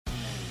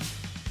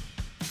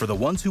For the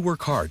ones who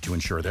work hard to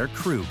ensure their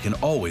crew can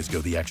always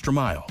go the extra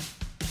mile,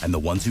 and the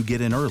ones who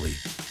get in early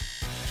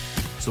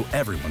so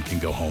everyone can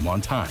go home on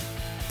time,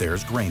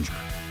 there's Grainger,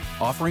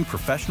 offering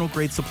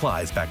professional-grade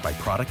supplies backed by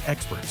product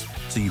experts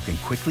so you can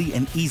quickly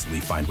and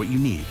easily find what you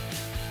need.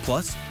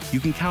 Plus, you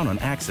can count on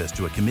access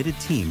to a committed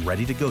team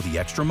ready to go the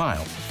extra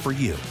mile for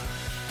you.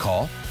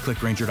 Call, click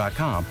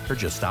Grainger.com, or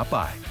just stop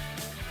by.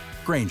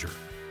 Grainger,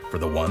 for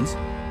the ones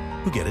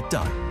who get it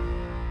done.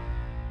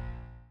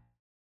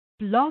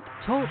 Blog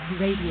Talk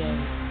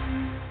Radio.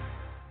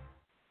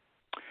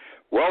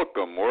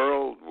 Welcome,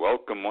 world.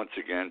 Welcome once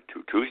again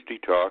to Tuesday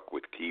Talk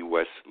with Key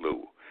West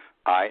Lou.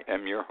 I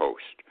am your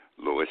host,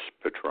 Louis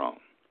Patron.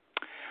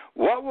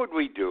 What would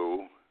we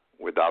do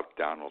without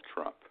Donald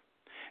Trump?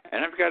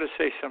 And I've got to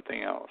say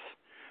something else.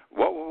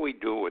 What would we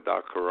do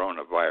without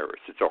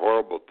coronavirus? It's a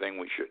horrible thing.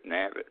 We shouldn't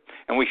have it.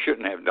 And we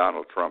shouldn't have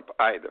Donald Trump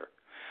either.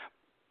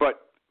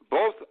 But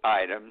both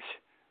items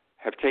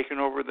have taken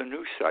over the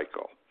news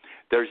cycle.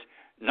 There's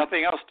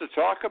nothing else to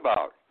talk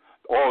about.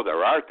 Oh,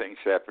 there are things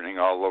happening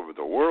all over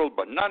the world,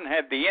 but none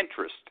have the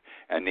interest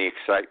and the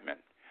excitement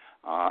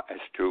as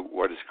to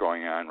what is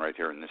going on right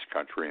here in this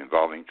country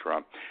involving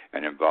Trump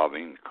and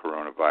involving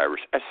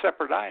coronavirus as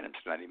separate items,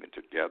 not even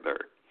together.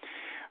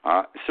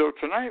 So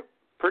tonight,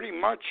 pretty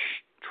much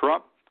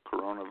Trump,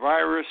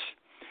 coronavirus,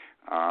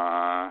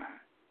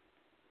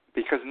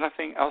 because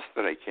nothing else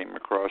that I came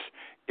across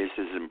is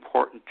as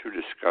important to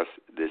discuss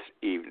this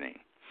evening.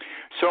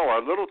 So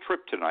our little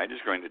trip tonight is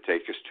going to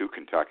take us to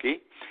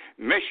Kentucky,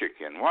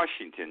 Michigan,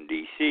 Washington,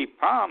 D.C.,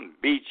 Palm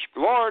Beach,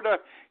 Florida,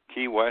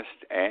 Key West,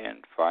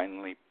 and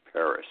finally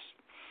Paris.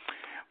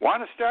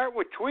 Want to start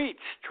with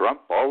tweets.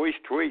 Trump always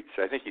tweets.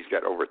 I think he's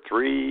got over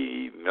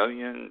 3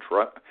 million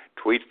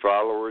tweet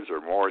followers or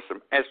more,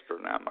 some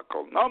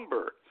astronomical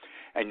number.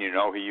 And you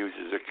know he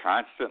uses it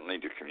constantly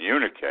to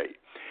communicate.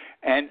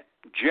 And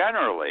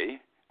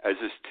generally, as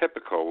is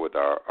typical with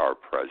our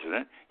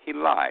president, he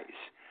lies.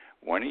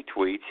 When he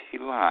tweets, he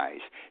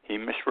lies. He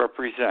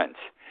misrepresents.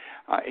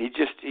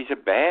 He's a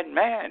bad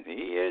man. He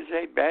is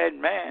a bad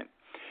man.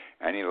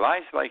 And he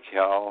lies like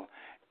hell.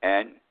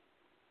 And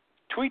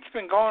Tweet's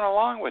been going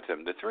along with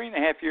him. The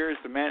 3.5 years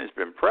the man has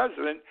been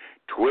president,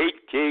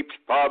 Tweet keeps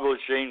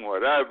publishing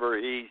whatever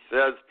he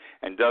says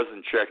and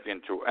doesn't check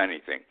into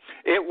anything.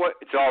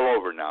 It's all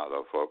over now,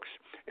 though, folks.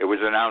 It was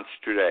announced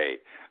today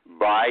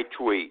by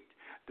Tweet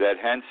that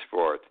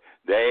henceforth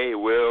they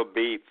will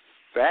be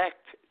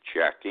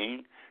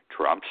fact-checking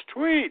Trump's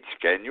tweets.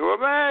 Can you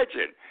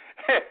imagine?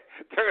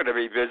 They're going to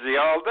be busy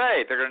all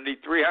day. They're going to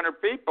need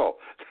 300 people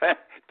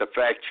to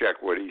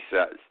fact-check what he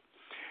says.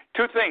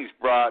 Two things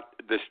brought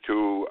this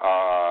to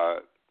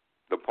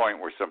the point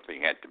where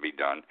something had to be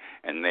done,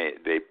 and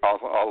they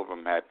all of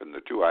them happened. The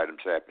two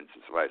items happened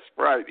since last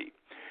Friday.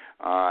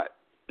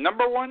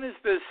 Number one is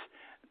this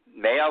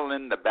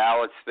mail-in the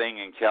ballots thing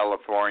in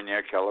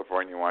California.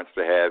 California wants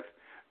to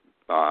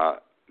have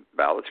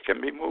ballots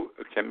can be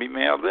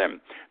mailed in.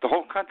 The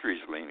whole country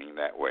is leaning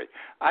that way.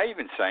 I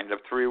even signed up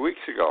 3 weeks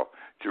ago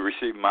to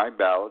receive my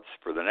ballots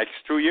for the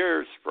next 2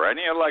 years for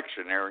any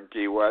election here in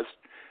Key West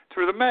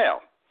through the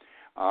mail.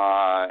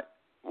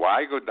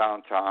 Why go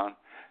downtown,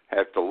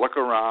 have to look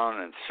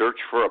around and search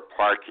for a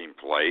parking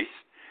place,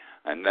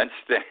 and then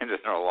stand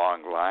in a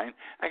long line?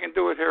 I can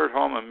do it here at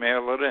home and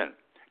mail it in.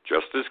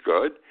 Just as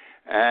good.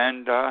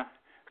 And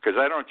because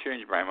I don't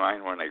change my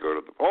mind when I go to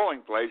the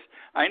polling place.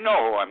 I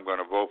know who I'm going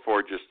to vote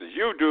for just as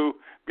you do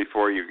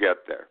before you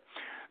get there.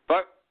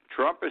 But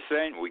Trump is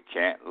saying we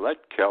can't let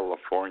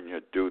California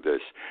do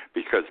this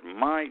because,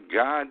 my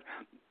God,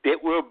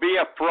 it will be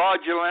a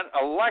fraudulent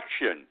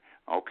election,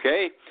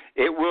 okay?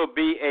 It will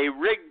be a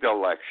rigged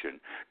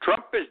election.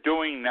 Trump is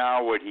doing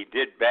now what he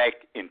did back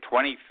in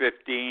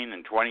 2015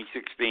 and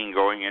 2016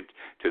 going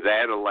into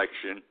that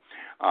election.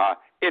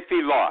 If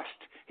he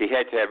lost, he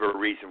had to have a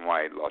reason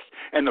why he lost.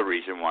 And the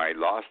reason why he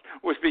lost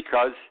was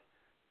because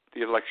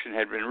the election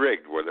had been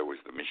rigged, whether it was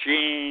the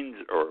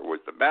machines or it was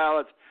the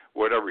ballots,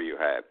 whatever you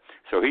have.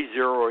 So he's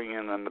zeroing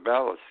in on the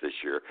ballots this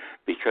year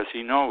because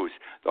he knows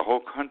the whole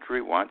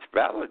country wants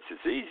ballots.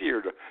 It's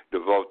easier to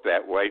vote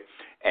that way.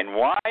 And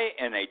why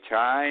in a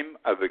time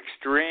of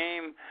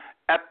extreme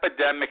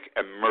epidemic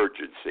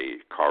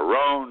emergency,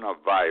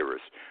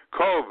 coronavirus,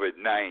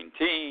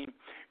 COVID-19,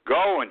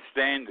 go and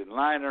stand in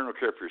line. I don't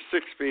care if you're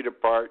 6 feet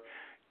apart.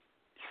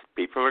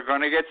 People are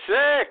going to get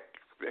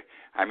sick.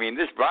 I mean,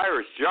 this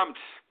virus jumps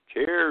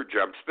here,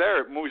 jumps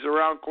there. It moves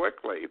around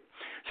quickly.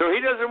 So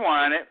he doesn't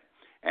want it,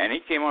 and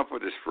he came up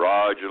with this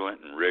fraudulent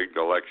and rigged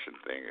election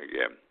thing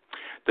again.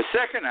 The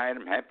second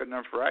item happened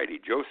on Friday.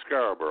 Joe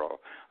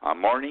Scarborough,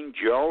 Morning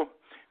Joe.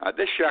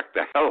 This shocked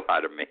the hell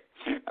out of me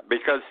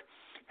because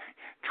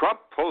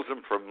Trump pulls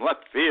him from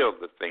left field,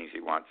 the things he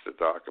wants to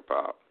talk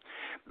about.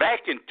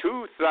 Back in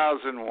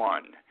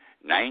 2001,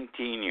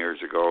 19 years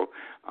ago,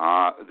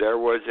 there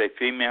was a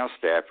female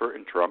staffer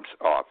in Trump's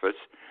office,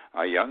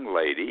 a young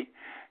lady,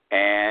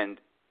 and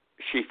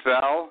she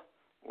fell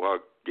while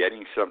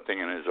getting something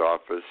in his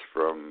office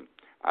from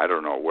I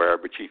don't know where,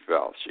 but she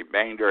fell. She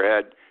banged her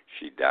head. She died. 2 years ago, 19 years ago, there was a female staffer in Trump's office, a young lady, and she fell while getting something in his office from I don't know where, but she fell. She banged her head. She died. 2 years ago, 19 years ago, there was a female staffer in Trump's office, a young lady, and she fell while getting something in his office from I don't know where, but she fell. She banged her head.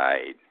 She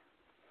died.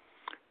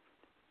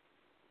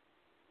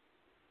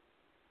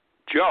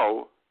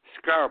 Joe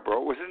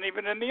Scarborough wasn't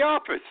even in the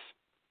office.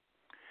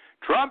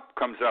 Trump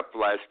comes up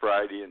last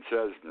Friday and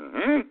says,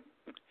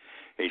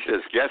 he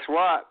says, guess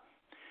what?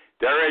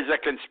 There is a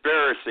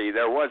conspiracy.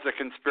 There was a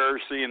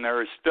conspiracy, and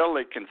there is still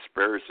a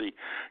conspiracy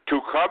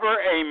to cover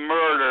a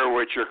murder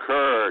which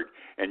occurred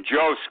in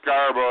Joe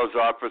Scarborough's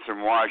office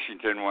in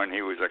Washington when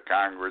he was a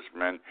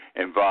congressman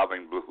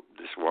involving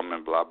this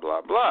woman, blah,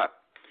 blah, blah.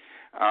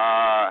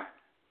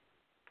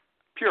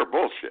 Pure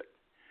bullshit.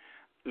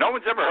 No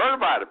one's ever heard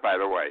about it, by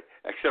the way,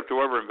 except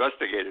whoever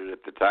investigated it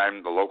at the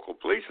time, the local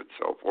police and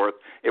so forth.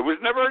 It was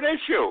never an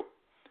issue.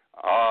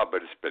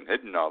 But it's been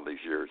hidden all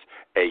these years.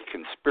 A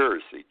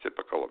conspiracy,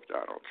 typical of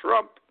Donald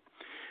Trump.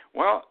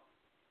 Well,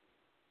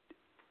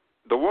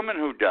 the woman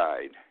who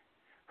died,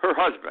 her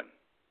husband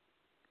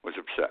was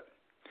upset.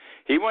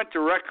 He went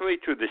directly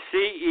to the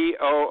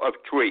CEO of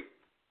Tweet.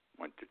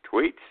 Went to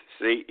Tweet's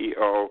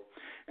CEO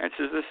and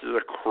says, this is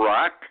a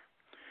crock.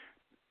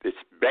 It's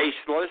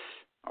baseless,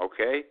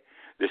 okay?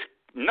 There's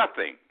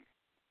nothing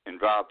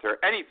involved here.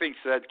 Anything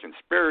said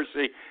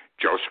conspiracy,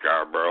 Joe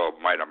Scarborough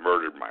might have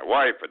murdered my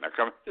wife, and they're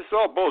coming. This is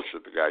all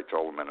bullshit, the guy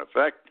told him, in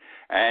effect,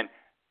 and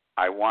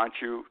I want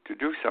you to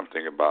do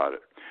something about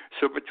it.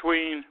 So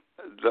between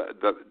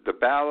the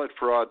ballot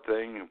fraud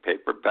thing,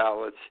 paper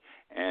ballots,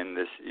 and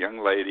this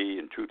young lady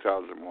in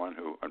 2001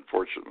 who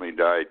unfortunately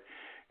died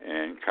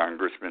in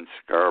Congressman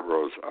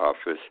Scarborough's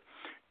office,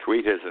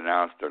 Tweet has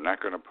announced they're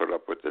not going to put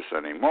up with this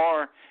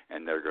anymore,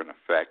 and they're going to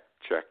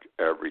fact-check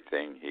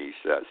everything he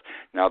says.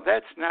 Now,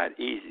 that's not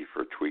easy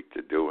for Tweet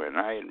to do, and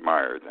I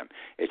admire them.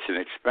 It's an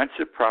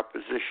expensive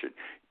proposition.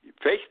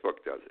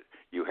 Facebook does it.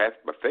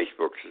 But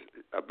Facebook's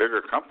a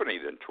bigger company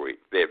than Tweet.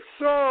 They have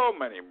so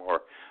many more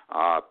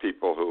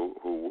people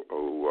who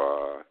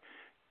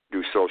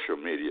do social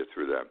media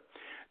through them.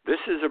 This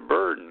is a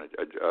burden,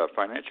 a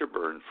financial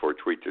burden for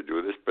Tweet to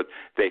do this, but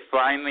they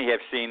finally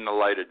have seen the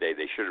light of day.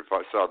 They should have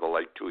saw the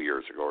light 2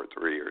 years ago or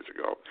 3 years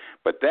ago.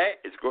 But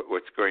that is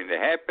what's going to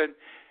happen,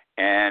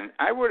 and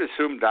I would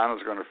assume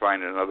Donald's going to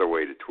find another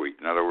way to tweet.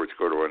 In other words,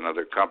 go to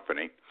another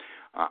company.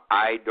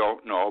 I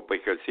don't know,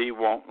 because he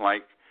won't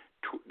like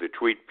the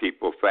Tweet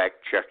people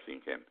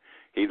fact-checking him.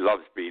 He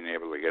loves being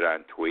able to get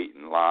on Tweet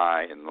and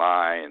lie and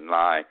lie and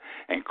lie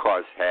and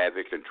cause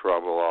havoc and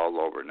trouble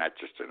all over, not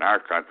just in our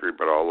country,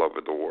 but all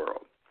over the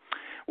world.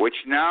 Which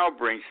now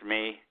brings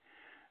me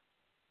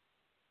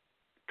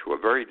to a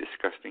very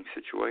disgusting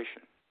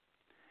situation.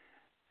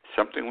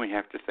 Something we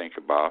have to think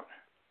about.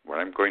 What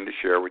I'm going to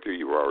share with you,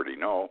 you already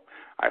know.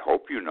 I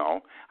hope you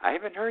know. I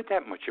haven't heard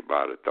that much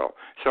about it, though.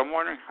 So I'm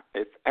wondering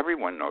if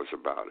everyone knows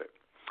about it.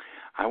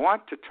 I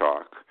want to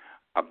talk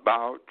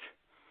about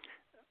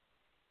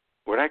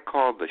what I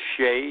call the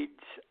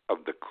shades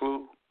of the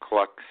Ku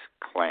Klux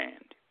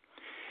Klan.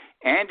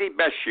 Andy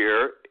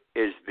Beshear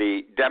is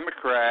the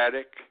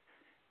Democratic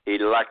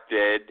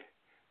elected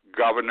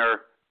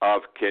governor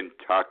of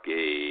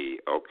Kentucky,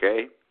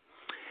 okay?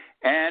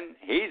 And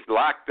he's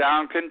locked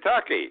down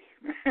Kentucky.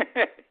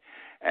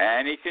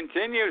 And he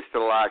continues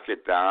to lock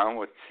it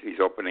down. He's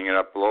opening it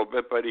up a little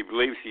bit, but he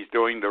believes he's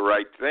doing the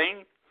right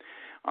thing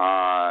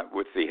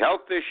with the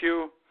health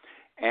issue.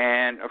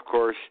 And, of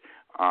course,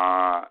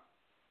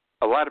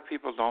 a lot of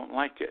people don't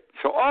like it.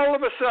 So all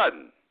of a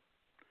sudden,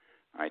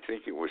 I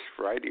think it was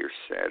Friday or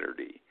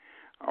Saturday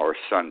or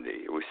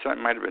Sunday. It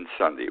might have been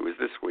Sunday. It was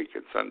this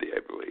weekend, Sunday, I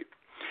believe.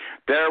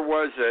 There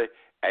was a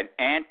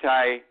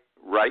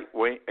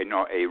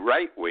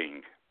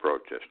right-wing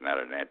protest, not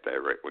an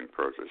anti-right-wing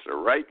protest, a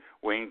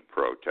right-wing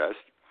protest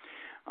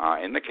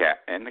in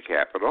the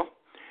Capitol.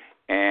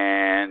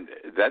 And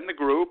then the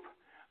group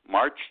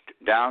marched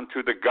down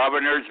to the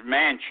governor's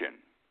mansion.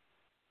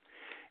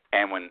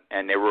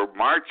 And they were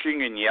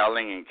marching and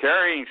yelling and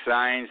carrying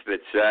signs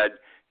that said,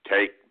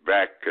 "Take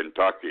back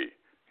Kentucky."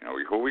 You know,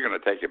 who are we going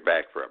to take it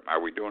back from? Are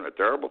we doing a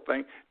terrible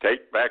thing?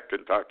 Take back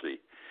Kentucky.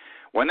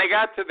 When they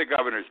got to the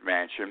governor's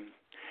mansion,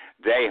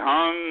 they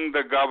hung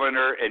the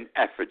governor in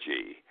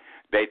effigy.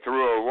 They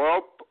threw a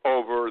rope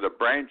over the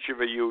branch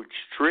of a huge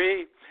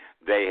tree.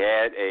 They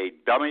had a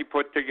dummy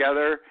put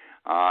together.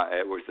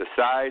 It was the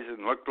size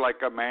and looked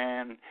like a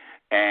man,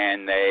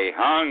 and they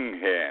hung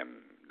him.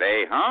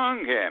 They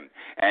hung him,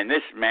 and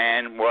this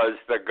man was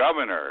the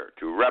governor,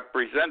 to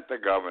represent the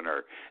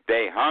governor.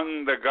 They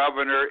hung the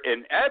governor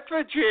in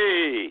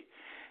effigy.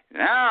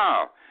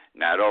 Now,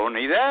 not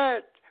only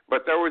that,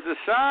 but there was a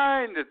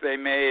sign that they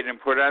made and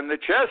put on the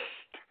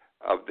chest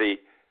of the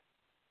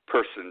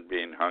person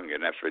being hung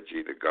in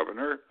effigy, the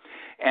governor.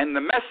 And the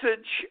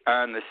message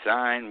on the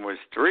sign was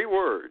 3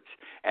 words,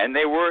 and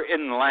they were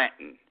in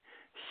Latin: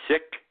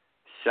 Sic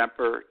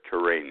Semper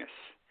Tyrannis.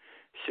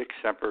 Sic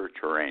Semper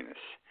Tyrannis.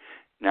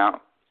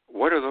 Now,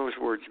 what do those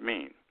words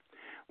mean?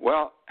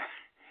 Well,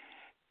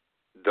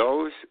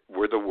 those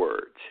were the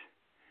words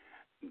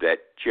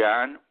that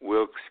John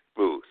Wilkes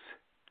Booth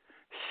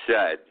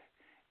said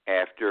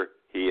after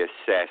he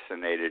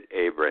assassinated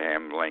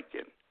Abraham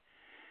Lincoln.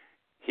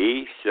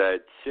 He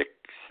said "Sic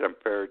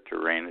Semper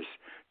Tyrannis"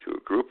 to a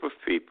group of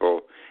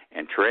people,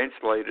 and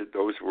translated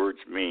those words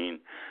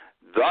mean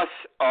 "thus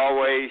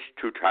always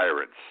to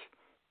tyrants."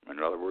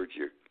 In other words,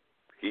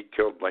 he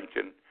killed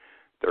Lincoln,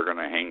 they're going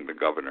to hang the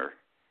governor,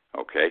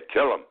 okay?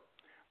 Kill him,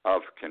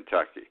 of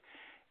Kentucky.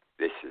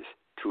 This is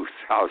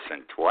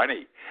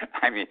 2020.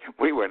 I mean,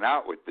 we went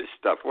out with this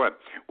stuff. When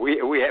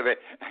we have it.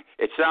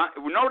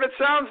 You know what it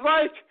sounds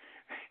like?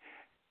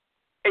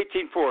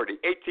 1840,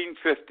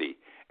 1850,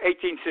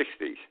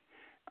 1860s,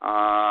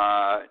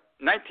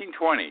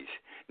 1920s,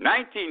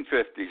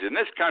 1950s. In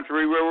this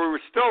country, where we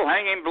were still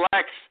hanging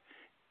blacks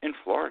in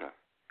Florida,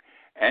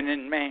 and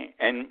in Maine,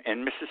 and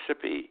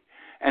Mississippi,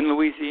 and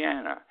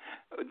Louisiana.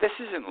 This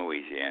isn't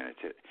Louisiana.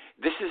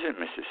 This isn't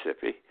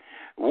Mississippi.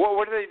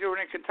 What are they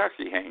doing in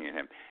Kentucky hanging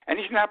him? And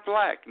he's not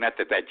black. Not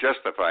that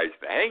justifies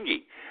the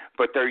hanging,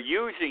 but they're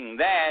using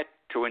that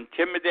to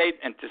intimidate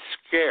and to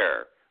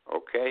scare,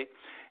 okay?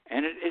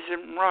 And it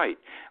isn't right.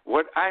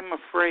 What I'm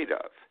afraid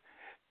of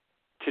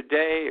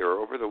today or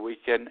over the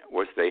weekend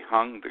was they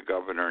hung the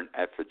governor in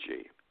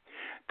effigy.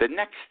 The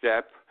next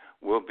step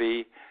will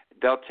be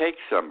they'll take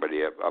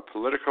somebody, a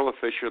political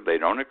official they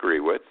don't agree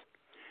with,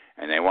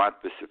 and they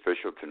want this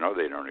official to know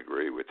they don't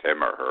agree with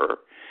him or her,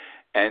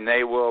 and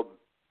they will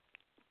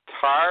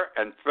tar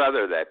and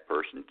feather that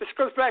person. This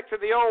goes back to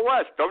the Old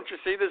West. Don't you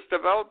see this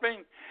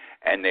developing?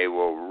 And they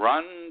will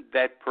run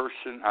that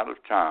person out of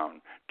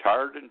town,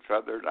 tarred and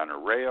feathered on a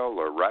rail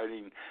or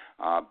riding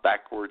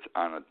backwards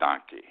on a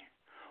donkey.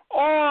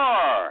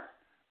 Or,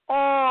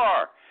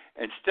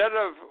 instead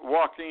of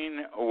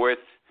walking with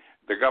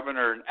the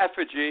governor in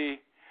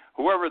effigy,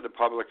 whoever the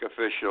public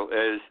official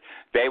is,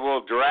 they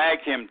will drag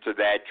him to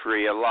that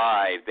tree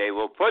alive. They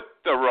will put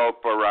the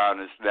rope around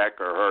his neck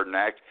or her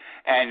neck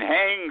and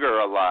hang her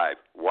alive.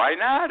 Why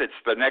not? It's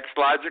the next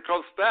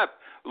logical step.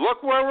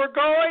 Look where we're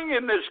going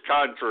in this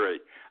country.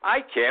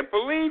 I can't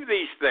believe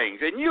these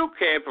things, and you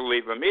can't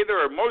believe them either,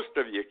 or most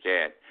of you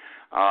can't.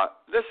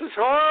 This is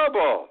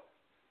horrible.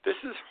 This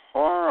is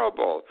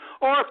horrible.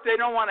 Or if they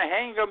don't want to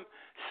hang him,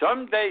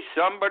 someday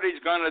somebody's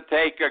going to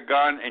take a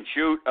gun and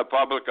shoot a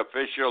public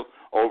official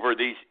over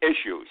these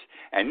issues.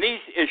 And these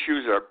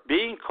issues are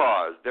being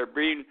caused, they're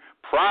being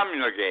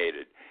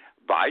promulgated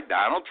by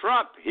Donald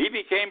Trump. He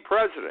became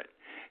president.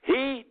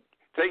 He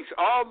thinks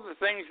all the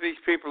things these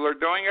people are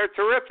doing are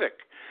terrific.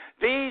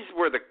 These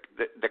were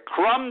the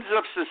crumbs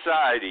of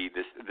society,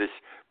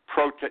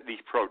 these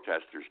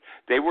protesters.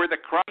 They were the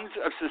crumbs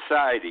of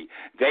society.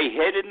 They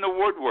hid in the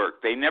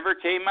woodwork. They never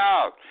came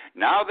out.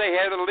 Now they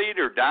had a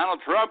leader,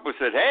 Donald Trump, who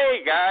said,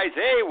 hey, guys,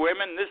 hey,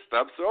 women, this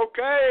stuff's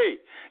okay.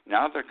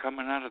 Now they're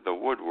coming out of the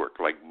woodwork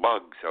like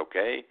bugs,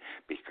 okay,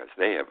 because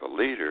they have a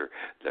leader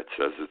that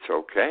says it's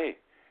okay,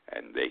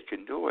 and they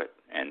can do it,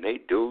 and they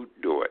do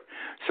it.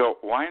 So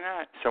why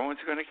not? Someone's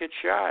going to get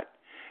shot.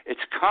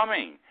 It's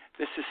coming.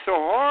 This is so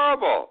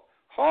horrible,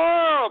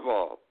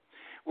 horrible.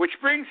 Which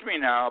brings me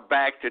now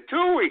back to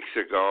 2 weeks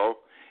ago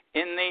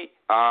in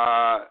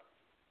the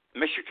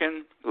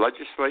Michigan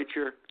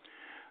legislature.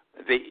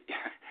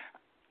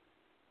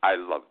 I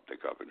love the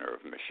governor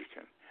of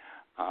Michigan,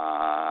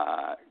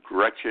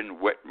 Gretchen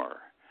Whitmer.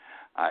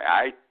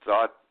 I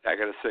thought, I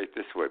got to say it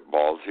this way,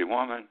 ballsy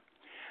woman.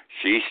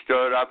 She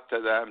stood up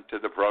to them, to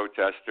the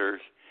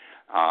protesters.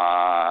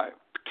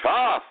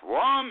 Tough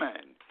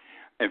woman.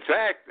 In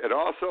fact, it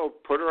also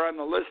put her on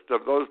the list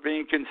of those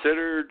being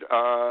considered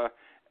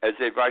as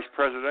a vice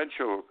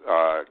presidential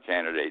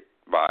candidate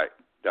by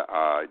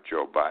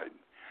Joe Biden.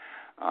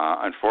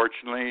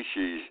 Unfortunately,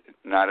 she's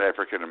not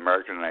African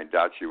American, and I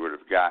doubt she would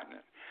have gotten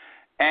it.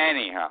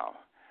 Anyhow,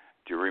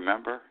 do you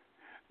remember?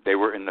 They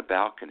were in the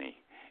balcony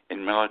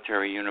in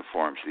military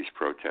uniforms, these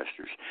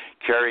protesters,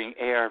 carrying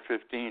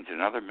AR-15s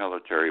and other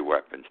military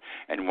weapons,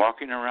 and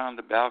walking around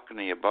the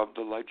balcony above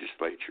the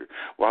legislature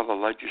while the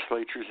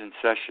legislature's in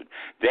session.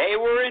 They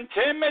were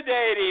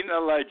intimidating the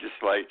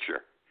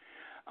legislature.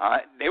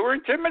 They were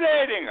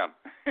intimidating them.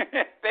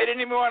 They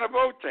didn't even want a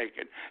vote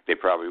taken. They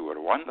probably would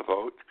have won the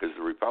vote because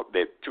they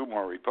have two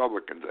more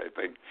Republicans, I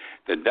think,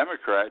 than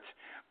Democrats.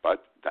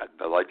 But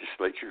the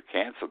legislature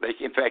canceled.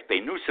 In fact,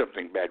 they knew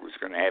something bad was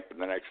going to happen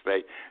the next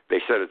day. They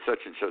said at such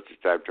and such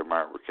a time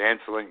tomorrow we're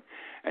canceling,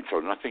 and so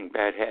nothing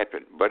bad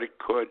happened. But it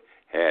could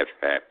have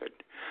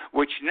happened.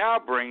 Which now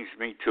brings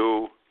me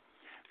to,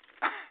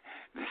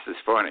 this is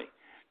funny.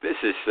 This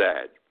is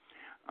sad.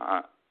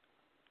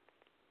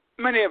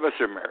 Many of us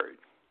are married.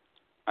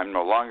 I'm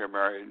no longer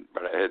married,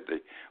 but I had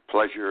the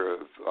pleasure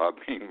of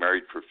being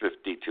married for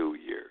 52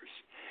 years.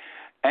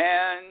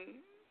 And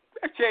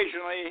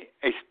occasionally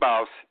a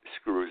spouse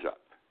screws up.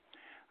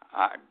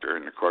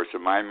 During the course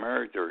of my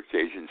marriage, there were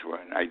occasions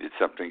when I did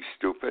something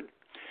stupid.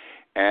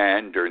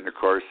 And during the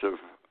course of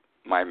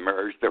my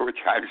marriage, there were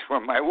times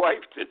when my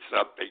wife did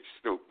something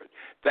stupid.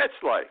 That's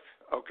life,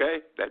 okay?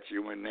 That's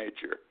human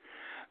nature.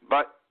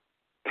 But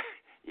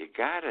you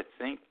got to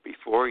think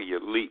before you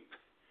leap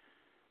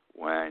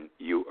when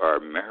you are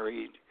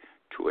married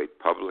to a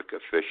public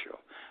official,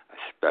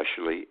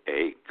 especially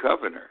a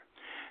governor.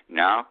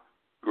 Now,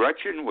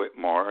 Gretchen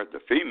Whitmer, the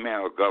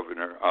female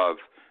governor of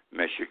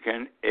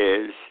Michigan,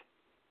 is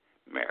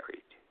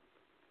married.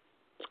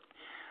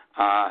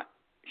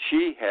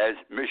 She has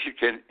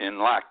Michigan in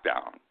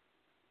lockdown.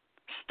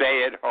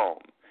 Stay at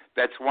home.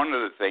 That's one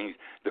of the things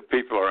that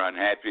people are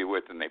unhappy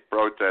with, and they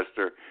protest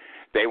her.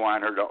 They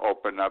want her to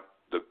open up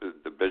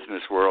the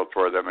business world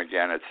for them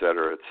again, et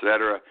cetera,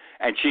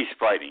 and she's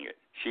fighting it.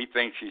 She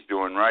thinks she's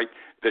doing right.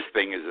 This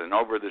thing isn't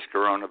over, this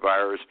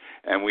coronavirus,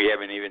 and we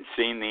haven't even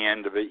seen the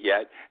end of it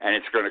yet, and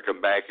it's going to come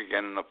back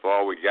again in the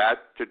fall. We got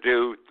to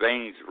do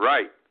things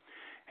right.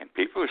 And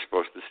people are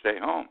supposed to stay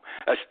home,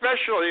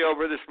 especially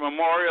over this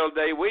Memorial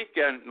Day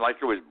weekend, like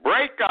it was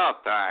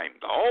breakout time.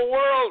 The whole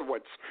world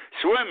was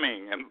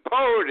swimming and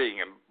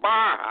boating and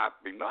bar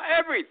hopping,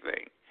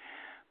 everything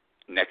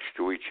next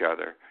to each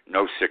other.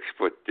 No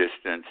 6-foot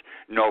distance,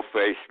 no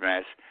face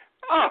mask.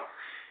 Oh,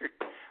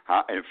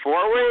 in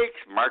 4 weeks,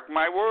 mark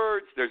my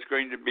words, there's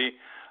going to be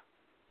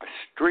a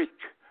streak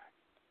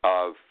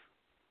of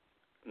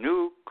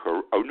new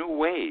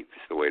wave,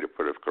 is the way to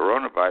put it, of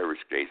coronavirus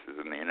cases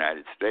in the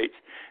United States.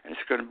 And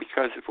it's going to be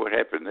because of what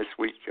happened this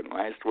week and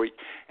last week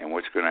and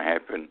what's going to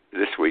happen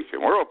this week.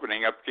 And we're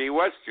opening up Key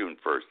West June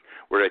 1st,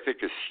 what I think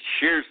is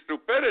sheer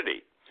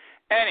stupidity.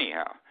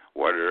 Anyhow,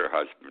 what did her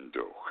husband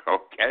do?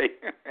 Okay?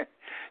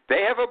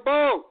 They have a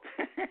boat.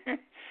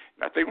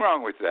 Nothing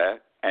wrong with that.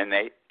 And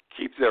they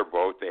keep their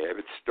boat. They have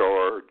it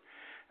stored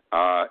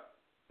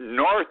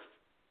north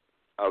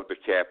of the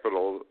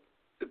capital,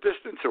 a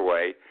distance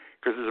away,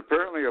 because there's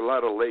apparently a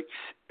lot of lakes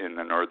in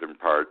the northern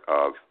part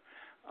of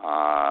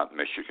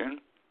Michigan.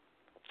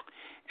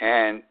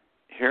 And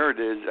here it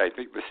is. I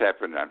think this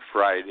happened on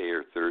Friday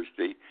or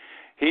Thursday.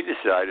 He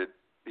decided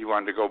he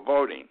wanted to go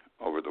boating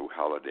over the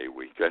holiday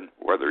weekend.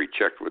 Whether he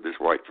checked with his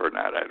wife or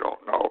not, I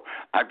don't know.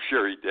 I'm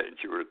sure he didn't.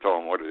 She would have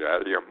told him, what, are you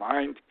out of your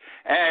mind?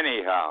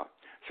 Anyhow,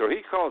 so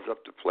he calls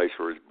up the place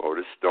where his boat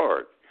is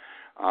stored.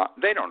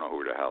 They don't know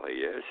who the hell he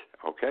is,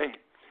 okay?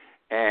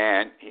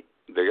 And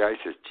the guy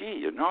says,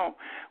 gee,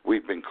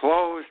 we've been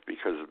closed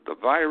because of the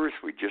virus.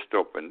 We just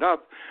opened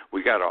up.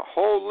 We got a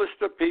whole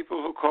list of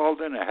people who called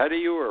in ahead of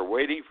you or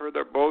waiting for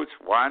their boats,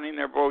 wanting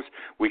their boats.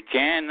 We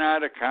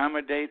cannot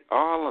accommodate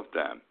all of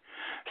them.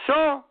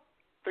 So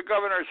the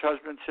governor's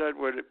husband said,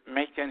 would it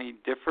make any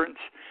difference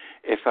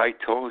if I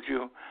told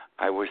you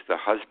I was the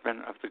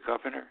husband of the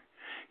governor?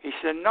 He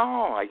said,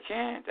 no, I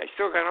can't. I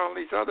still got all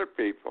these other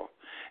people.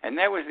 And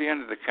that was the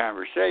end of the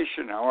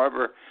conversation.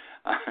 However,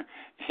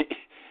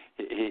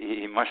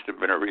 he must have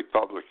been a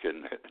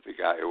Republican, the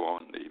guy who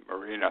owned the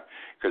marina,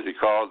 because he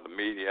called the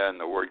media and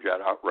the word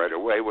got out right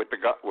away what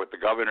the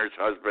governor's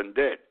husband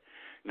did.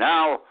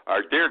 Now,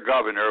 our dear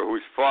governor,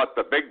 who's fought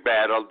the big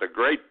battle, the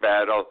great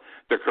battle,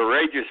 the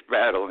courageous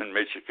battle in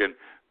Michigan,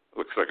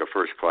 looks like a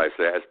first-class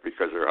ass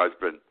because her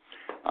husband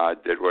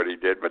did what he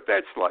did. But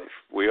that's life.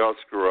 We all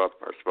screw up.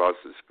 Our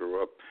spouses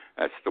screw up.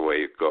 That's the way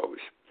it goes.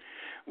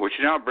 Which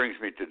now brings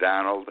me to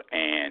Donald,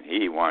 and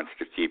he wants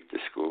to keep the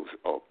schools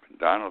open.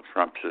 Donald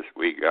Trump says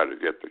we got to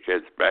get the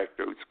kids back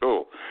to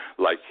school,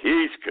 like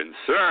he's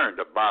concerned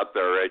about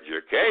their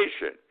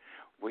education.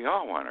 We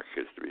all want our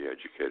kids to be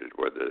educated,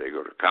 whether they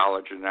go to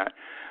college or not.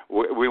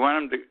 We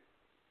want them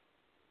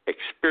to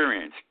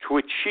experience, to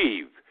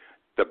achieve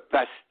the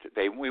best.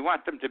 We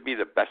want them to be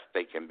the best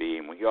they can be,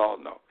 and we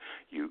all know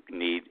you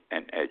need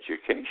an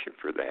education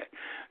for that.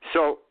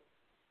 So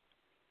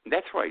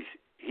that's why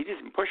he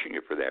isn't pushing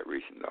it for that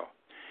reason, though.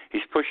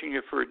 He's pushing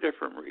it for a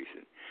different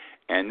reason.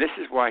 And this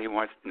is why he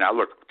wants – now,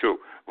 look, too,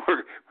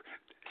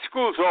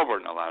 school's over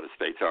in a lot of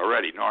states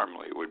already.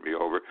 Normally it would be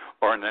over,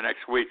 or in the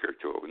next week or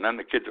two. And then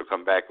the kids will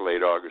come back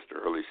late August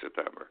or early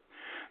September.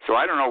 So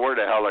I don't know where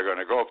the hell they're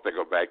going to go if they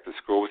go back to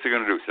school. What's he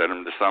going to do, send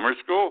them to summer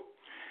school?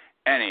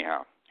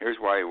 Anyhow, here's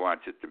why he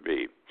wants it to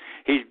be.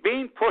 He's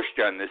being pushed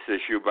on this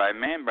issue by a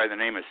man by the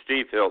name of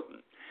Steve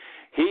Hilton.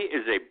 He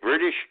is a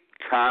British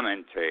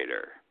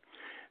commentator.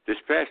 This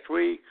past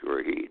week,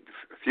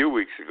 a few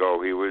weeks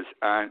ago, he was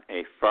on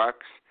a Fox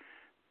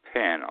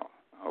panel,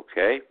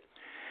 okay?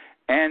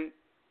 And,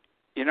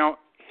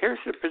 here's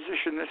the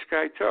position this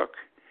guy took.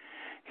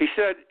 He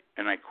said,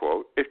 and I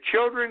quote, if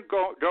children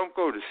don't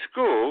go to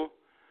school,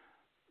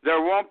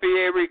 there won't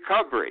be a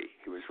recovery.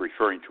 He was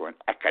referring to an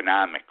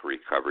economic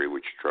recovery,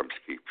 which Trump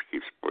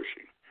keeps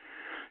pushing.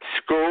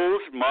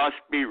 Schools must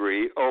be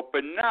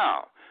reopened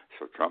now.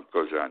 So Trump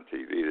goes on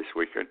TV this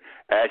weekend,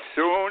 as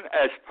soon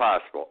as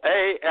possible.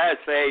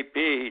 ASAP,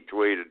 he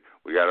tweeted,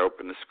 we got to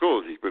open the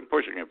schools. He's been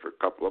pushing it for a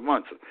couple of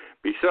months.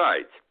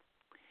 Besides,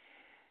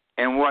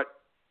 and what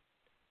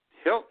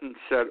Hilton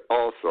said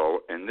also,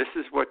 and this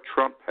is what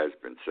Trump has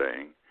been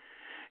saying,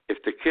 if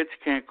the kids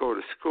can't go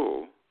to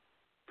school,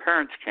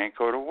 parents can't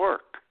go to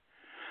work.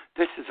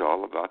 This is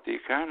all about the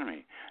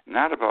economy,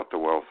 not about the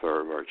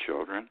welfare of our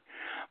children.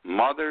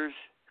 Mothers,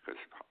 because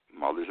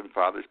mothers and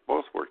fathers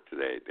both work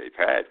today. They've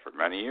had for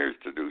many years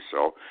to do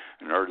so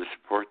in order to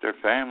support their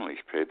families,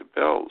 pay the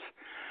bills.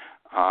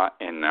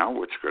 And now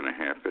what's going to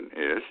happen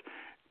is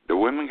the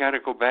women got to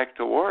go back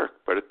to work.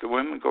 But if the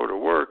women go to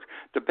work,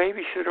 the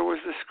babysitter was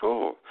the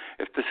school.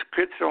 If the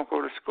kids don't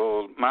go to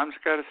school, mom's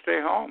got to stay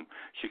home.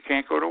 She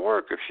can't go to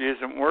work. If she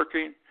isn't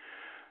working,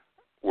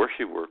 where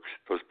she works,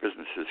 those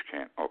businesses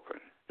can't open.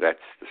 That's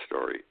the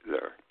story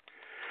there.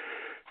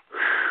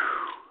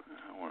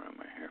 Where am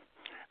I here?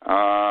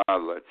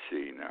 Let's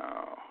see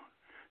now.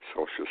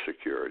 Social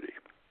Security.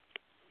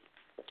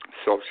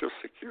 Social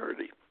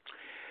Security.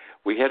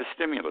 We had a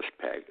stimulus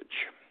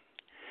package.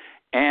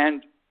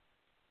 And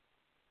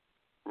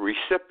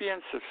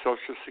recipients of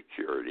Social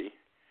Security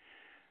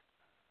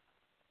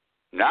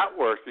not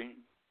working,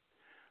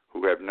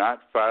 who have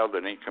not filed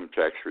an income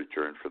tax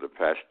return for the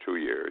past 2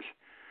 years,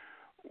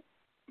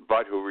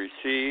 but who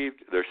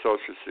received their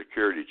Social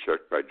Security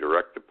check by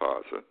direct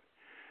deposit,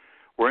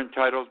 were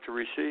entitled to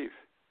receive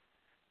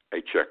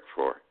a check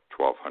for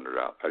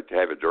 $1,200, to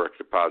have a direct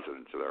deposit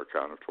into their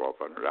account of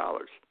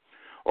 $1,200.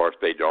 Or if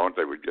they don't,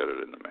 they would get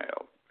it in the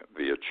mail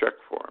via check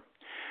form.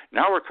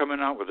 Now we're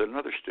coming out with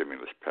another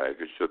stimulus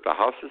package that the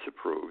House has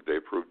approved. They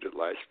approved it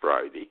last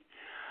Friday.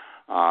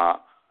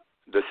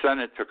 The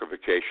Senate took a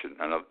vacation,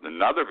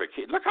 another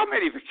vacation. Look how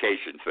many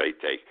vacations they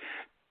take.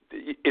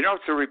 You know,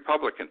 it's a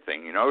Republican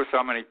thing. You notice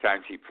how many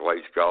times he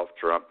plays golf,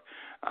 Trump,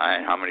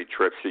 and how many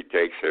trips he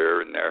takes here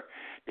and there.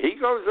 He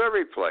goes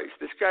every place.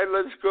 This guy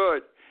lives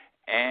good.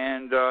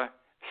 And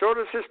so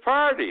does his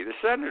party, the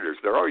senators.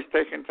 They're always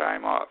taking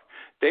time off.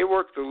 They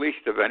work the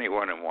least of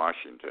anyone in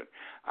Washington.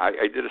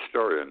 I did a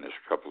story on this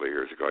a couple of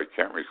years ago. I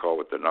can't recall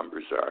what the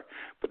numbers are,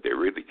 but they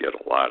really get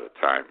a lot of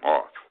time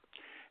off.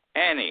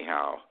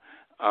 Anyhow,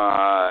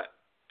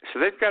 so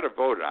they've got to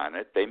vote on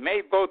it. They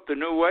may vote the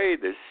new way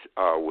this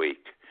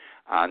week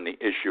on the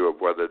issue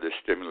of whether the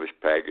stimulus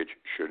package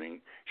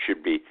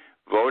should be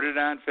voted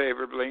on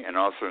favorably and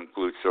also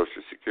include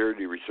Social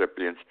Security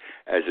recipients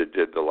as it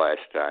did the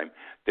last time.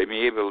 They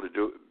may be able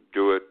to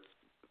do it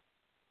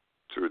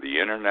through the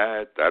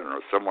internet, I don't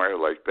know, somewhere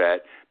like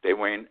that. They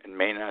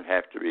may not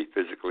have to be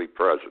physically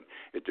present.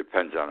 It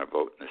depends on a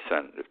vote in the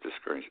Senate if this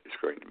is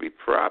going to be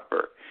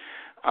proper.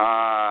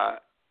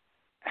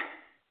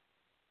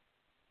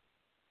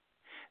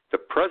 The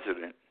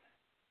president,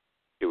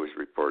 it was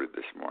reported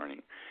this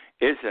morning,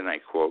 is, and I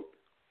quote,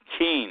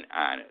 keen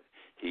on it.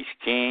 He's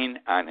keen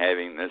on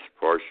having this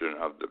portion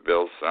of the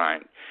bill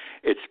signed.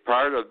 It's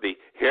part of the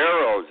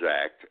HEROES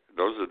Act.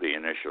 Those are the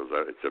initials.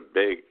 It's a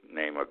big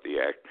name of the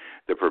act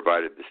that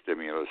provided the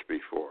stimulus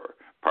before.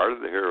 Part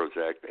of the HEROES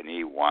Act, and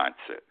he wants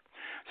it.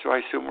 So I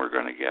assume we're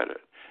going to get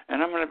it.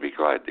 And I'm going to be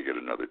glad to get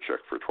another check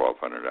for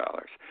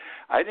 $1,200.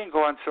 I didn't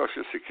go on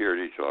Social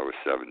Security till I was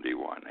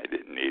 71. I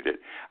didn't need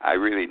it. I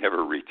really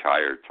never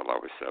retired till I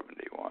was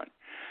 71.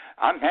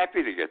 I'm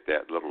happy to get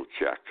that little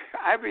check.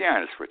 I'll be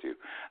honest with you.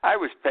 I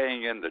was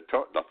paying in the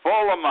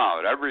full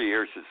amount every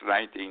year since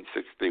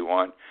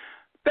 1961.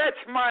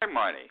 That's my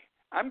money.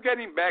 I'm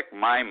getting back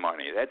my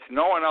money. That's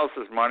no one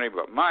else's money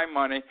but my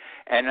money,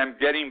 and I'm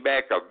getting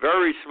back a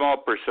very small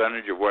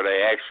percentage of what I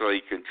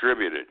actually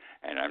contributed.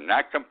 And I'm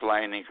not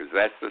complaining because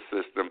that's the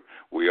system.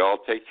 We all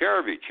take care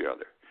of each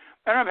other.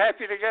 And I'm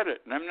happy to get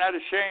it, and I'm not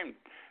ashamed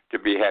to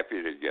be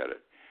happy to get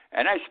it.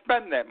 And I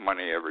spend that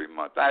money every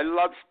month. I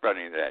love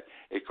spending that.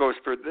 It goes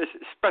for this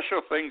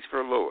special things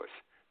for Lewis.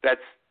 That's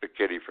the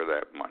kitty for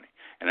that money.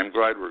 And I'm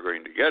glad we're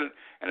going to get it,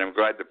 and I'm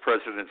glad the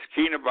president's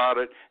keen about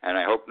it, and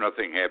I hope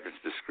nothing happens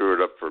to screw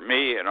it up for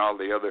me and all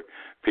the other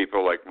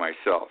people like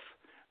myself.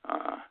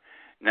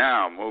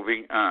 Now,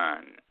 moving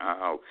on.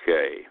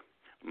 Okay.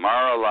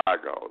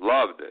 Mar-a-Lago.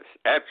 Love this.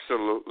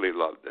 Absolutely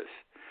love this.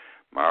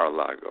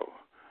 Mar-a-Lago,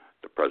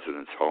 the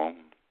president's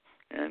home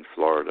in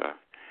Florida.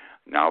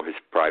 Now his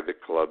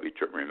private club.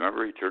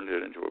 Remember, he turned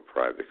it into a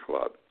private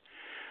club.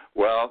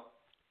 Well,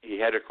 he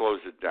had to close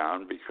it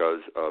down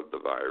because of the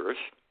virus.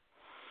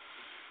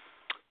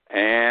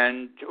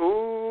 And,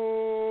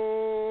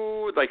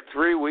 like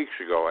 3 weeks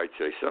ago, I'd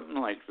say,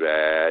 something like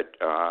that,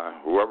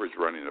 whoever's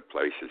running the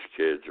place, his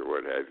kids or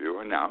what have you,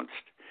 announced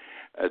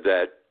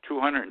that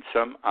 200 and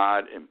some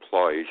odd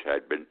employees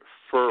had been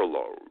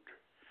furloughed.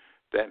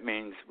 That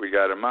means we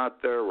got them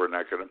out there, we're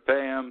not going to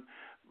pay them,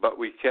 but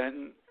we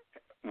can,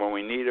 when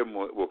we need them,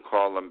 we'll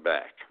call them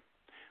back.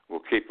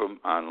 We'll keep them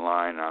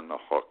online on the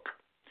hook.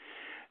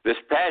 This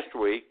past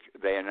week,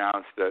 they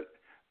announced that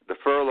the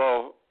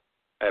furlough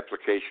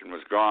application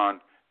was gone.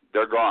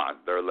 They're gone.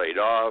 They're laid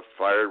off,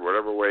 fired,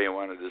 whatever way you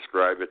want to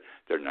describe it.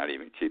 They're not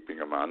even keeping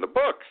them on the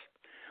books.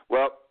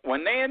 Well,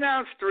 when they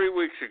announced 3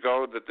 weeks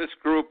ago that this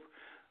group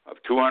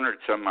of 200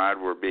 some odd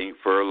were being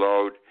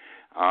furloughed,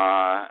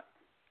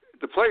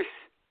 the place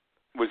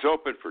was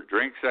open for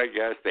drinks, I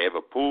guess. They have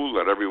a pool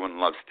that everyone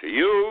loves to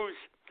use.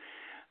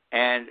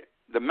 And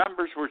the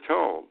members were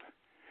told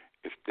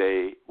if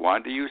they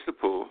wanted to use the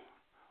pool,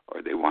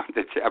 or they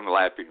wanted to, I'm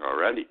laughing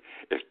already,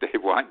 if they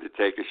wanted to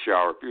take a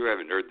shower, if you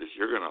haven't heard this,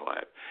 you're going to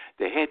laugh,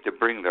 they had to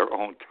bring their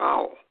own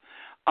towel.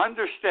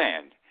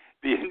 Understand,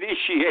 the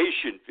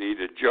initiation fee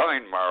to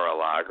join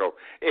Mar-a-Lago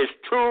is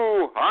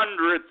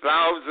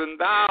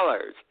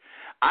 $200,000.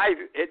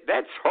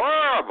 That's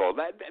horrible.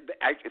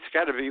 It's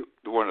got to be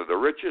one of the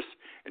richest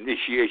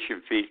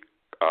initiation fee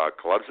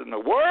clubs in the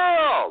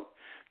world.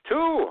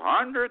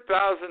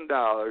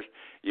 $200,000.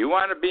 You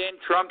want to be in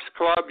Trump's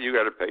club, you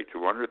got to pay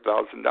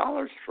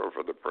 $200,000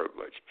 for the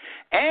privilege.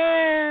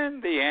 And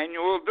the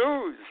annual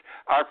dues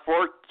are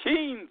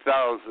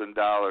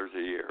 $14,000 a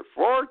year.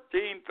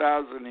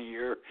 $14,000 a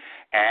year.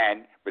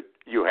 But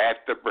you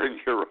have to bring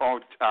your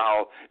own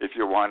towel if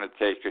you want to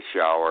take a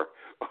shower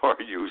or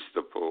use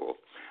the pool.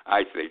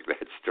 I think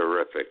that's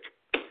terrific.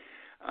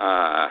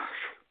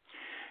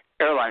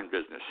 Airline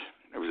business.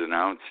 It was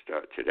announced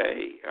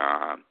today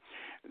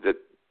that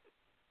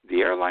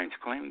the airlines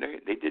claimed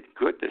they did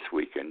good this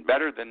weekend,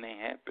 better than they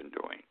have been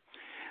doing.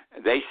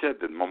 They said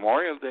that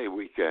Memorial Day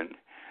weekend,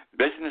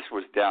 business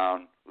was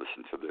down,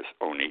 listen to this,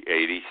 only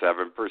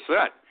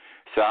 87%.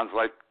 Sounds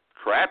like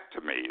crap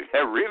to me.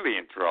 They're really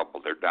in trouble.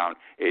 They're down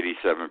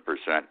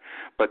 87%.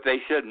 But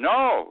they said,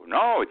 no,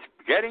 it's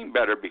getting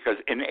better because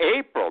in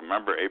April,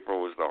 remember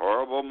April was the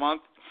horrible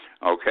month,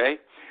 okay?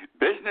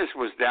 Business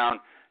was down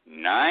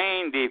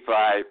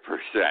 95%.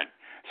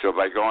 So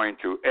by going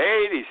to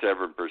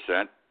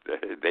 87%,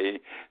 they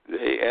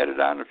added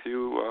on a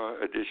few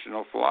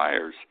additional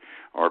flyers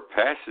or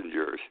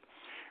passengers.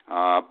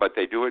 But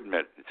they do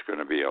admit it's going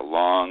to be a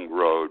long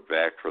road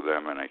back for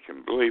them, and I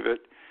can believe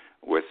it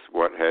with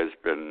what has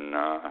been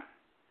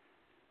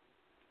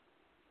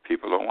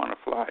people don't want to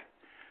fly.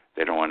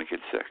 They don't want to get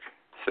sick.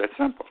 It's that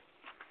simple.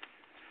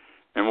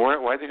 And why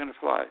are they going to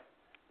fly?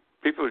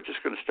 People are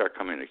just going to start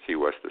coming to Key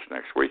West this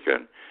next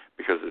weekend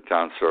because the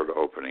town's sort of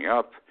opening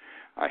up.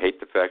 I hate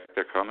the fact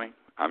they're coming.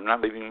 I'm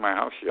not leaving my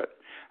house yet.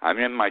 I'm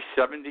in my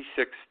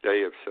 76th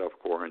day of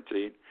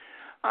self-quarantine.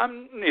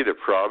 I'm neither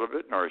proud of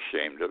it nor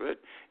ashamed of it.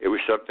 It was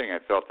something I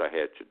felt I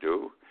had to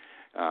do.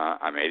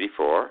 I'm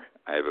 84.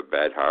 I have a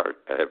bad heart.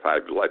 I have high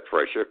blood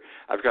pressure.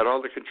 I've got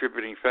all the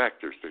contributing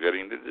factors to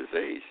getting the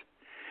disease.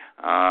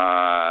 So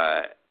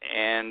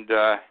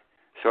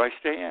I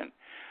stay in.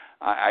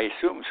 I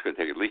assume it's going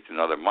to take at least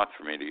another month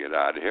for me to get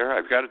out of here.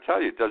 I've got to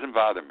tell you, it doesn't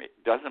bother me.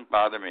 It doesn't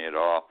bother me at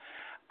all.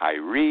 I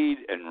read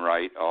and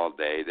write all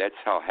day. That's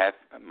how half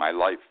my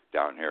life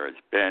down here has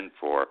been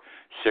for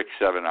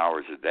 6-7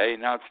 hours a day.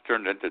 Now it's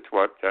turned into 10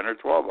 or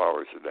 12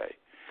 hours a day.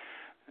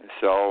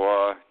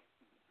 So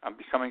I'm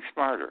becoming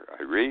smarter.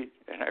 I read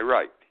and I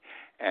write.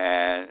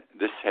 And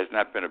this has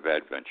not been a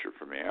bad venture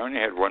for me. I only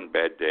had one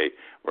bad day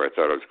where I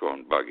thought I was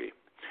going buggy.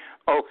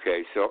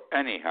 Okay, so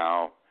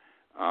anyhow,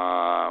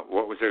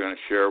 what was I going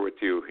to share with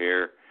you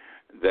here?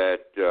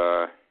 That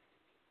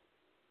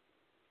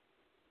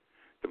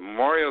the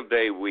Memorial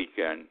Day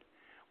weekend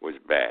was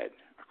bad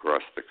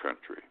across the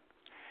country.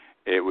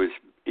 It was,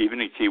 even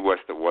in Key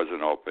West, it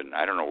wasn't open.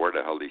 I don't know where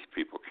the hell these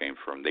people came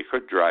from. They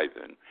could drive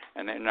in,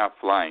 and they're not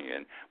flying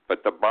in.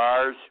 But the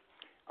bars,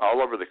 all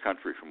over the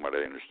country, from what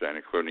I understand,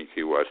 including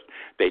Key West,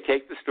 they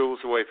take the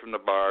stools away from the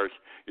bars.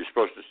 You're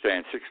supposed to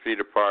stand 6 feet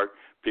apart.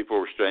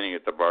 People were standing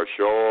at the bar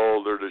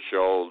shoulder to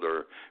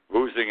shoulder,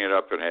 boozing it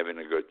up and having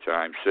a good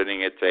time,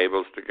 sitting at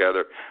tables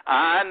together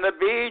on the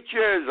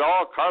beaches,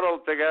 all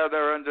cuddled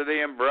together under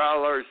the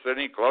umbrella or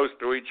sitting close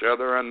to each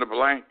other on the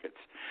blankets.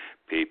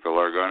 People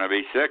are going to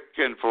be sick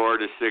in 4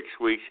 to 6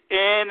 weeks.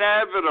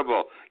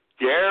 Inevitable.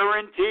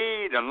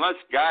 Guaranteed. Unless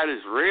God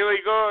is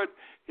really good,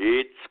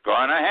 it's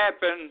going to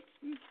happen.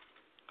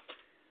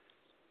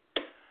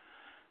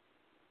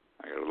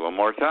 I got a little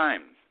more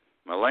time.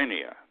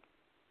 Melania,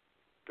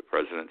 the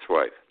president's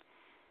wife.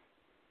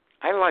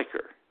 I like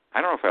her.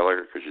 I don't know if I like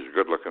her because she's a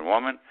good-looking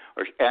woman,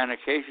 or on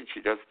occasion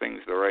she does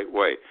things the right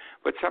way,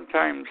 but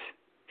sometimes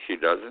she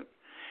doesn't.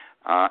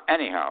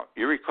 Anyhow,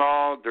 you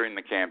recall during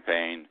the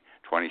campaign,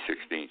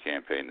 2016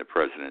 campaign, the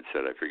president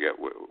said, I forget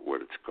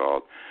what it's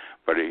called,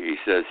 but he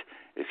says,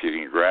 if you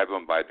can grab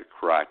him by the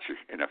crotch,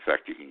 in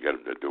effect, you can get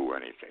him to do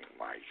anything.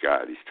 My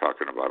God, he's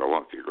talking about a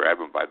woman. If you grab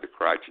him by the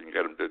crotch, you can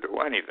get him to do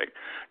anything.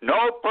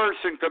 No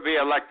person could be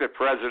elected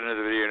president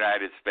of the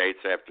United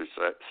States after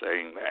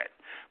saying that.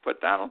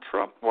 But Donald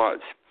Trump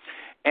was.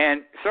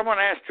 And someone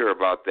asked her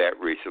about that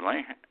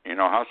recently, you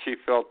know, how she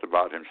felt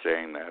about him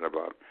saying that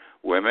about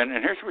women.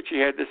 And here's what she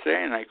had to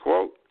say, and I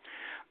quote,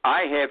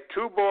 I have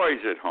 2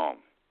 boys at home.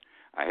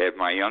 I have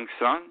my young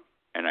son,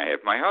 and I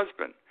have my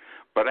husband.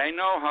 But I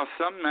know how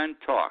some men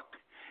talk,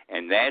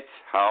 and that's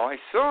how I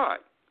saw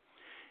it.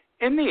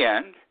 In the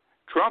end,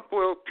 Trump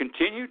will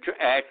continue to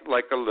act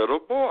like a little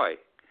boy,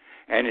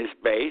 and his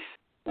base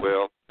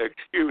will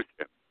excuse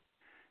him.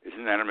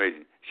 Isn't that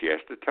amazing? She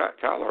has to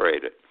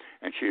tolerate it,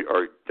 and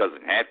or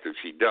doesn't have to.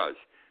 She does.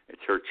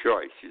 It's her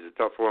choice. She's a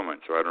tough woman,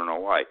 so I don't know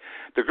why.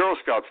 The Girl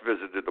Scouts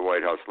visited the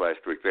White House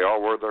last week. They all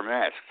wore their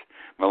masks.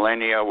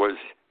 Melania was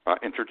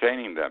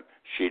entertaining them.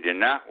 She did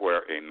not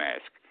wear a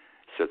mask.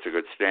 Sets a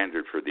good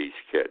standard for these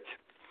kids.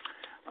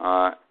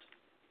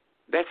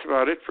 That's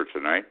about it for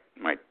tonight.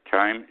 My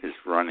time is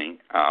running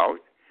out.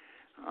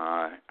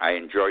 I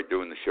enjoyed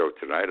doing the show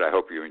tonight. I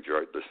hope you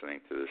enjoyed listening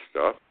to this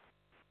stuff.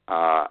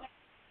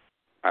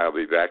 I'll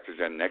be back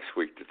again next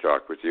week to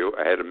talk with you.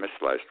 I had a miss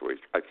last week.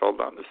 I fell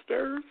down the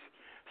stairs.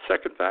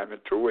 Second time in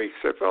 2 weeks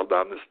I fell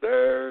down the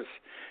stairs.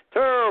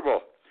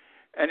 Terrible.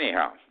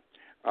 Anyhow,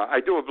 I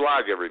do a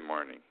blog every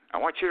morning. I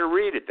want you to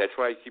read it. That's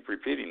why I keep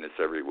repeating this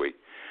every week.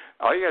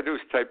 All you got to do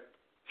is type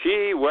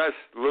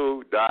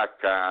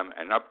KeyWestLou.com,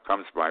 and up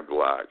comes my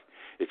blog.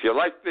 If you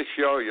like the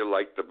show, you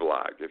like the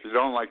blog. If you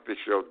don't like the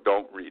show,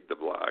 don't read the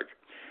blog.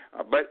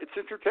 But it's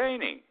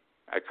entertaining.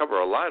 I cover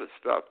a lot of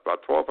stuff,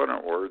 about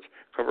 1,200 words,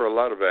 cover a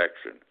lot of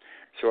action.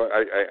 So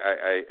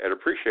I'd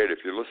appreciate it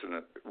if you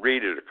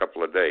read it a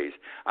couple of days.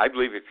 I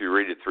believe if you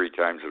read it 3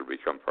 times, it'll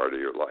become part of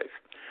your life.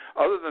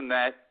 Other than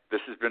that,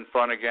 this has been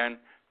fun again.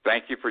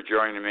 Thank you for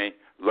joining me.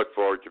 Look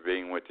forward to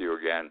being with you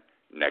again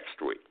next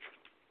week.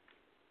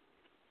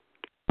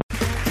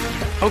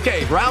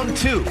 Okay, round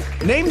 2.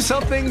 Name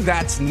something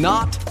that's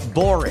not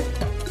boring.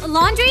 A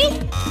laundry?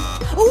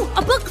 Ooh,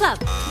 a book club.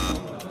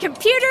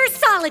 Computer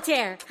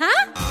solitaire,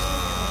 huh?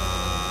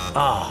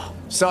 Ah,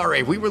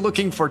 sorry, we were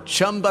looking for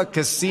Chumba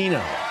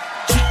Casino.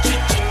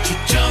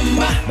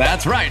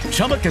 That's right,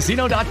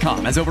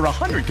 ChumbaCasino.com has over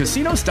 100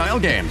 casino-style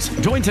games.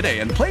 Join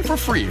today and play for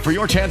free for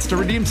your chance to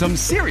redeem some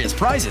serious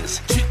prizes.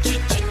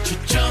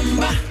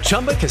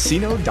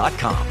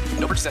 ChumbaCasino.com.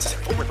 No purchase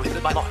necessary. Void where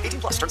prohibited by law.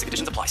 18+. Terms and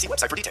conditions apply. See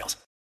website for details.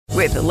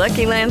 With the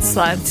Lucky Land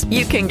Slots,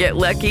 you can get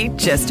lucky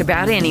just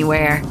about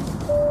anywhere.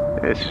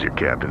 This is your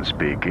captain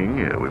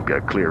speaking. We've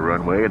got clear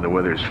runway and the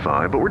weather's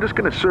fine, but we're just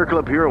going to circle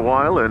up here a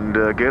while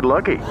and get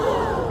lucky.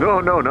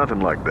 No, nothing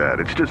like that.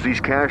 It's just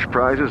these cash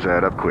prizes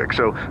add up quick.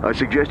 So I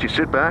suggest you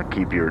sit back,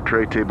 keep your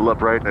tray table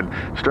upright, and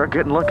start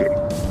getting lucky.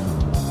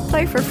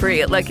 Play for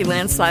free at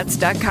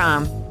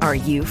LuckyLandSlots.com. Are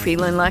you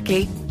feeling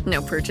lucky?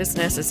 No purchase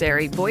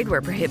necessary. Void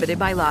where prohibited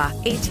by law.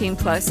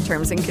 18+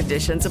 terms and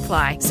conditions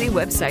apply. See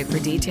website for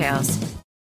details.